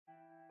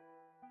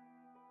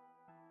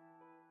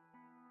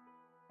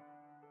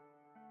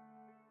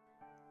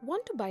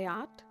Want to buy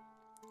art?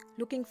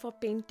 Looking for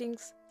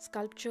paintings,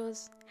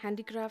 sculptures,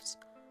 handicrafts,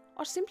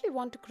 or simply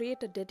want to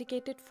create a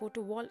dedicated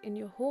photo wall in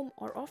your home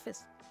or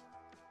office?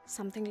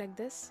 Something like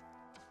this?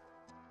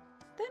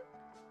 Then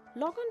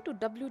log on to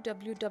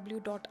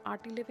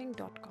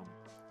www.artiliving.com.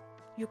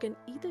 You can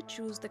either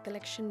choose the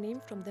collection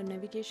name from the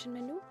navigation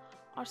menu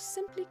or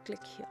simply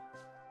click here.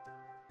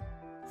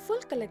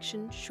 Full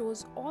collection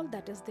shows all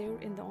that is there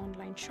in the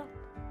online shop.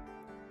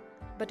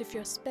 But if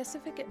you're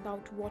specific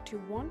about what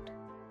you want,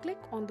 click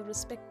on the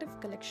respective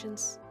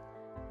collections,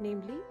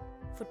 namely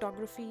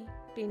photography,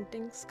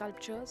 painting,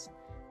 sculptures,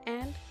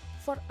 and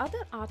for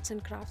other arts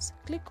and crafts,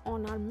 click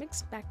on our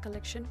mixed bag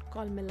collection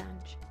called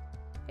Melange.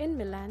 In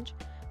Melange,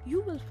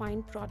 you will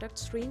find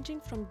products ranging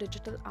from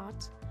digital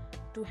arts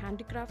to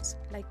handicrafts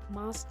like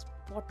masks,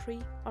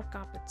 pottery, or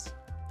carpets.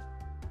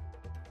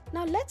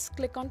 Now let's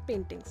click on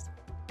paintings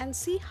and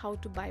see how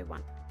to buy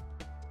one.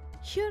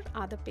 Here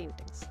are the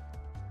paintings.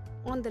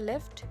 On the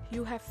left,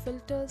 you have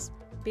filters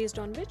based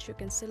on which you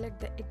can select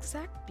the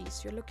exact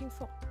piece you're looking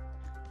for.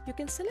 You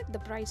can select the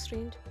price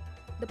range,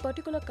 the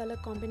particular color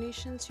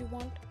combinations you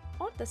want,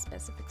 or the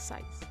specific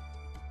size.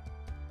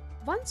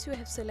 Once you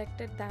have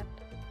selected that,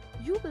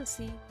 you will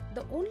see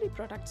the only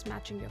products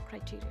matching your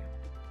criteria.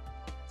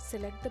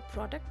 Select the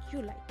product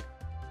you like.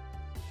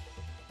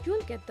 You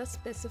will get the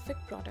specific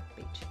product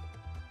page.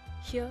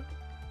 Here,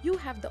 you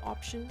have the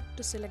option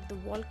to select the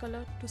wall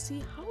color to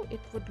see how it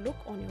would look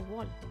on your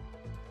wall.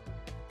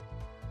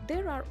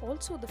 There are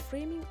also the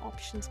framing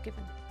options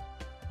given.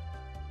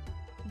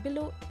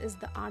 Below is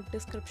the art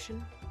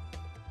description,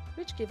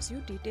 which gives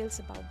you details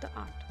about the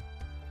art.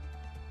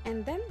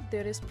 And then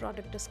there is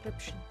product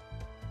description,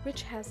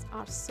 which has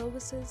our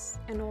services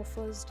and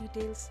offers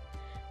details,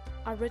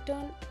 our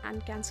return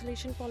and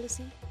cancellation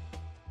policy,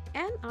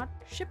 and our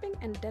shipping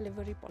and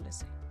delivery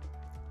policy.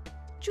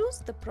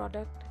 Choose the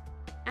product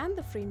and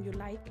the frame you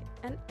like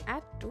and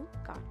add to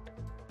cart.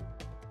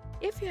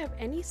 If you have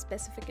any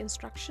specific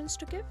instructions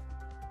to give,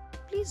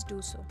 please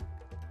do so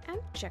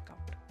and check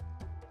out.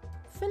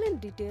 Fill in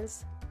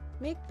details,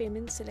 make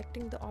payment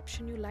selecting the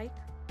option you like,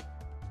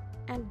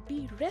 and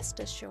be rest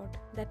assured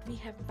that we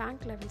have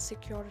bank level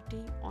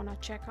security on our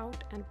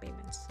checkout and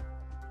payments.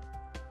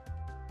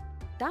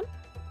 Done?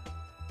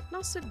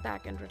 Now sit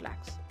back and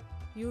relax.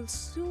 You'll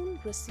soon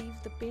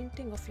receive the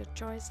painting of your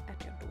choice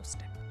at your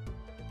doorstep.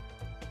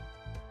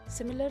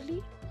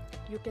 Similarly,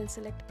 you can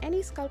select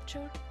any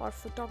sculpture or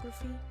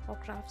photography or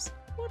crafts,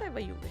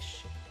 whatever you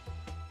wish.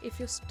 If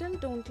you still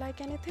don't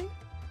like anything,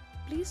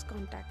 please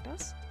contact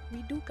us.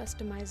 We do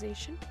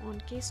customization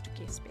on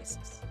case-to-case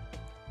basis.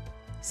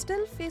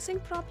 Still facing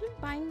problem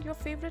buying your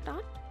favorite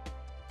art?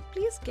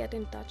 Please get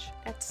in touch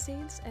at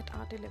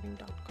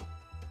sales@artiliving.com.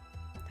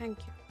 Thank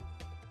you.